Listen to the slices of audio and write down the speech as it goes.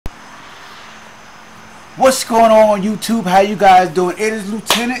What's going on YouTube? How you guys doing? It is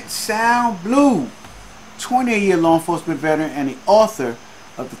Lieutenant Sound Blue, 20-year law enforcement veteran and the author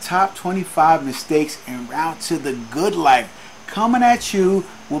of the top 25 mistakes en route to the good life, coming at you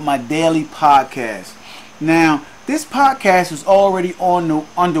with my daily podcast. Now, this podcast is already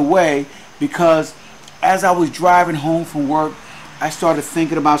underway because as I was driving home from work, I started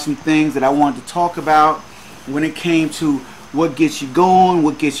thinking about some things that I wanted to talk about when it came to what gets you going,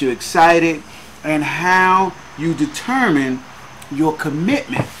 what gets you excited, and how you determine your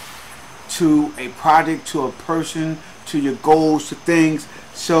commitment to a project, to a person, to your goals, to things.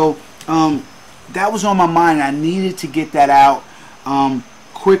 So that was on my mind. I needed to get that out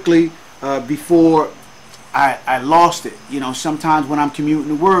quickly before I lost it. You know, sometimes when I'm commuting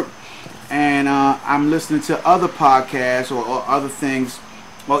to work and I'm listening to other podcasts or other things,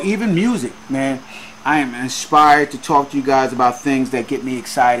 or even music, man, I am inspired to talk to you guys about things that get me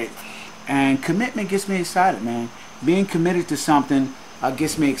excited. And commitment gets me excited, man. Being committed to something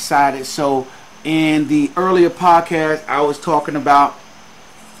gets me excited. So in the earlier podcast, I was talking about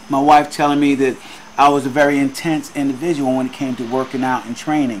my wife telling me that I was a very intense individual when it came to working out and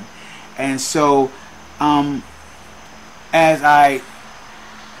training. And so as I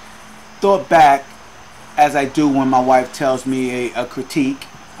thought back, as I do when my wife tells me a critique,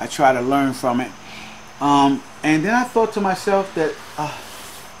 I try to learn from it. And then I thought to myself that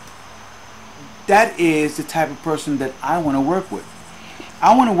that is the type of person that I want to work with.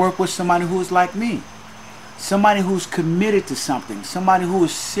 I want to work with somebody who is like me. Somebody who's committed to something. Somebody who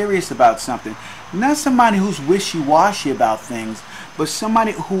is serious about something. Not somebody who's wishy-washy about things, but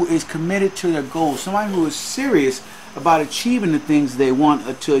somebody who is committed to their goals. Somebody who is serious about achieving the things they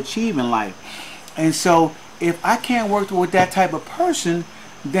want to achieve in life. And so if I can't work with that type of person,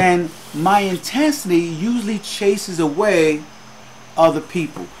 then my intensity usually chases away other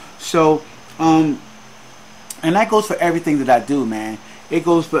people. So and that goes for everything that I do, man. It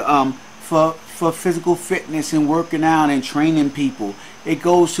goes for physical fitness and working out and training people. It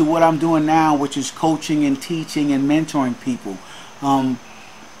goes to what I'm doing now, which is coaching and teaching and mentoring people.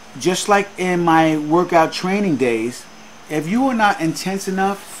 Just like in my workout training days, if you are not intense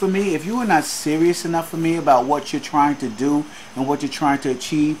enough for me, if you are not serious enough for me about what you're trying to do and what you're trying to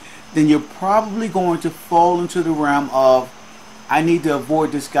achieve, then you're probably going to fall into the realm of, I need to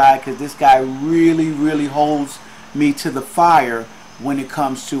avoid this guy because this guy really holds me to the fire when it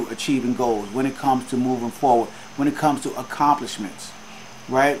comes to achieving goals, when it comes to moving forward, when it comes to accomplishments,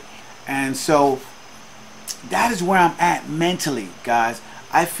 right? And so that is where I'm at mentally, guys.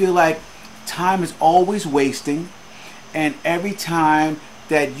 I feel like time is always wasting, and every time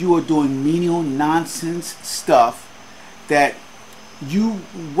that you are doing menial nonsense stuff, that you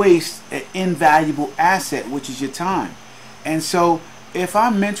waste an invaluable asset, which is your time. And so if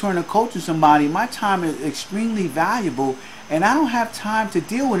I'm mentoring or coaching somebody, my time is extremely valuable, and I don't have time to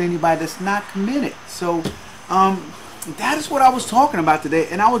deal with anybody that's not committed. So that is what I was talking about today,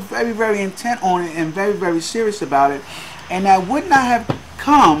 and I was very intent on it and very serious about it. And that would not have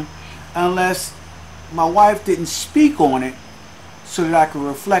come unless my wife didn't speak on it so that I could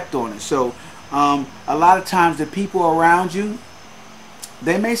reflect on it. So a lot of times the people around you,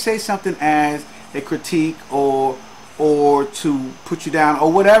 they may say something as a critique or to put you down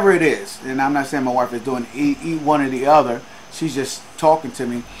or whatever it is. And I'm not saying my wife is doing one or the other. She's just talking to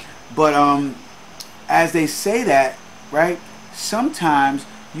me. But as they say that, right, sometimes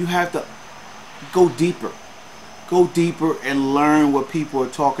you have to go deeper. Go deeper and learn what people are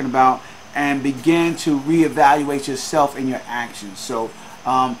talking about and begin to reevaluate yourself and your actions. So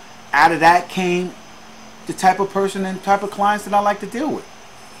out of that came the type of person and type of clients that I like to deal with,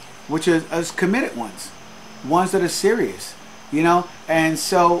 which is committed ones. Ones that are serious, you know. And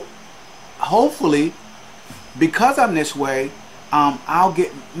so hopefully, because I'm this way, I'll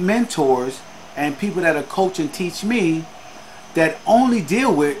get mentors and people that are coach and teach me that only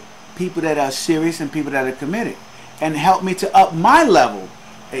deal with people that are serious and people that are committed, and help me to up my level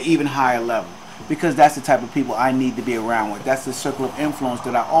an even higher level, because that's the type of people I need to be around with. That's the circle of influence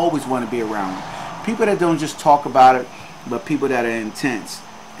that I always want to be around with. People that don't just talk about it, but people that are intense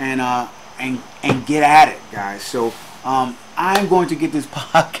and get at it, guys. So I'm going to get this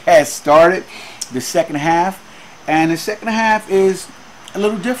podcast started, the second half, and the second half is a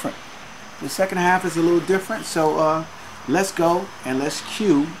little different. So let's go and let's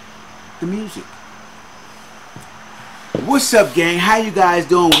cue the music. What's up, gang? How you guys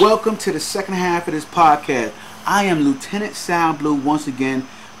doing? Welcome to the second half of this podcast. I am Lieutenant Sound Blue once again,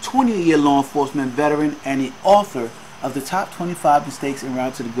 20-year law enforcement veteran and the author of the top 25 mistakes en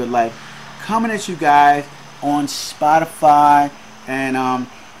route to the good life, coming at you guys on Spotify.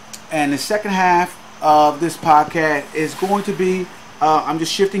 And the second half of this podcast is going to be, I'm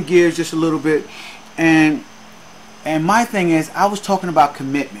just shifting gears just a little bit, and my thing is, I was talking about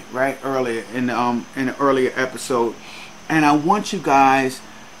commitment right earlier in an earlier episode, and I want you guys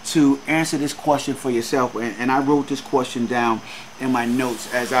to answer this question for yourself. And I wrote this question down in my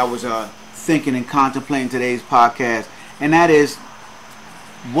notes as I was thinking and contemplating today's podcast, and that is,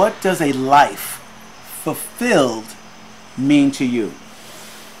 what does a life fulfilled mean to you?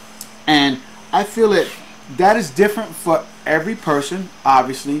 And I feel that is different for every person,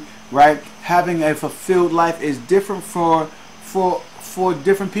 obviously, right? Having a fulfilled life is different for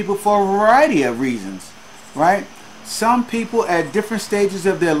different people for a variety of reasons, right? Some people at different stages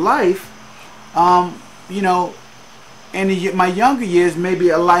of their life, you know, in my younger years, maybe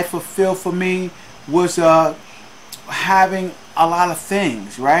a life fulfilled for me was having a lot of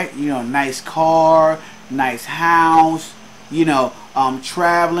things, right? You know, nice car, nice house, you know,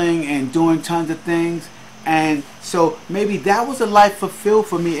 traveling and doing tons of things. And so maybe that was a life fulfilled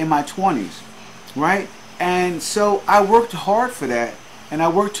for me in my 20s, right? And so I worked hard for that, and I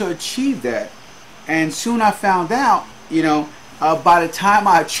worked to achieve that. And soon I found out, you know, by the time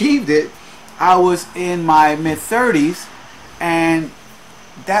I achieved it, I was in my mid-30s, and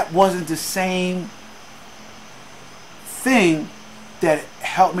that wasn't the same thing that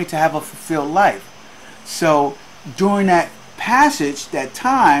helped me to have a fulfilled life. So during that passage of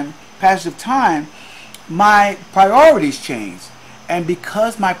time, my priorities changed. And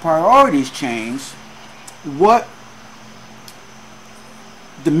because my priorities changed, what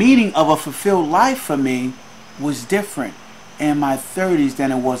the meaning of a fulfilled life for me was different in my 30s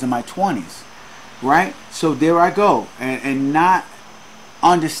than it was in my 20s, right? So there I go, and not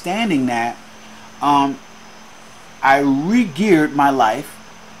understanding that, I re-geared my life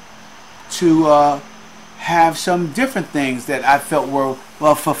to have some different things that I felt were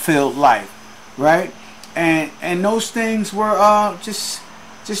a fulfilled life, right? And those things were just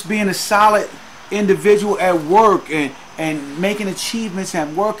being a solid individual at work, and making achievements at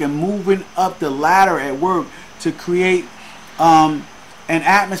work, and moving up the ladder at work to create an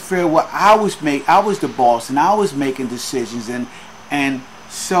atmosphere where I was the boss, and I was making decisions, and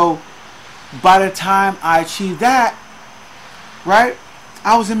so by the time I achieved that, right,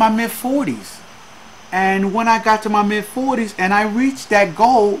 I was in my mid-40s. And when I got to my mid-40s and I reached that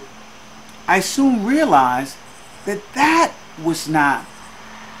goal, I soon realized that was not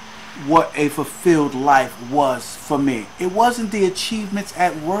what a fulfilled life was for me. It wasn't the achievements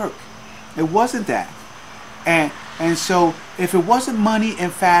at work. It wasn't that. And so if it wasn't money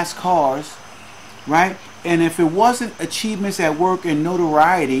and fast cars, right, and if it wasn't achievements at work and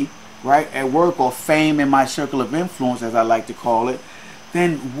notoriety, right, at work, or fame in my circle of influence, as I like to call it,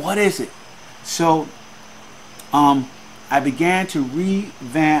 then what is it? So I began to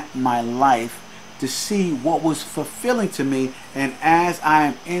revamp my life to see what was fulfilling to me. And as I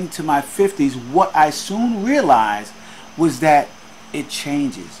am into my 50s, what I soon realized was that it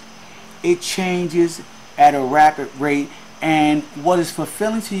changes. It changes at a rapid rate, and what is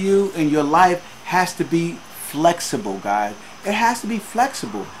fulfilling to you in your life has to be flexible, guys. It has to be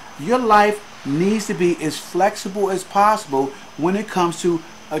flexible. Your life needs to be as flexible as possible when it comes to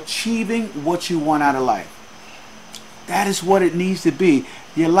achieving what you want out of life. That is what it needs to be.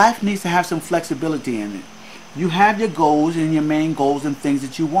 Your life needs to have some flexibility in it. You have your goals and your main goals and things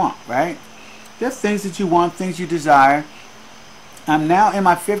that you want, right? There are things that you want, things you desire. I'm now in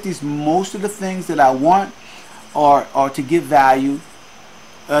my 50s. Most of the things that I want are to give value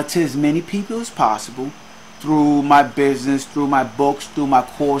to as many people as possible, through my business, through my books, through my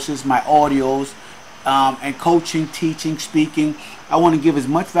courses, my audios, and coaching, teaching, speaking. I want to give as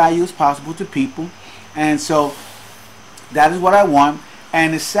much value as possible to people. And so that is what I want.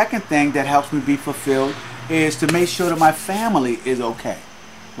 And the second thing that helps me be fulfilled is to make sure that my family is okay,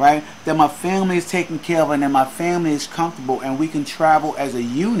 right? That my family is taken care of, and that my family is comfortable, and we can travel as a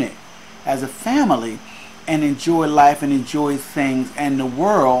unit, as a family, and enjoy life and enjoy things and the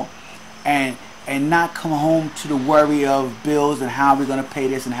world, and not come home to the worry of bills and how we're going to pay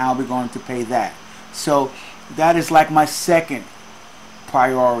this and how we're going to pay that. So that is like my second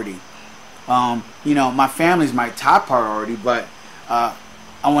priority. You know, my family is my top priority, but I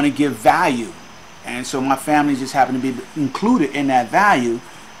want to give value, and so my family just happened to be included in that value,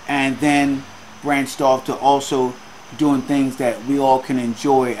 and then branched off to also doing things that we all can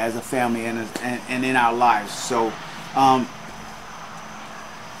enjoy as a family and in our lives. So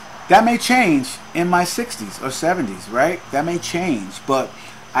that may change in my 60s or 70s, right? That may change, but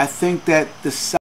I think that the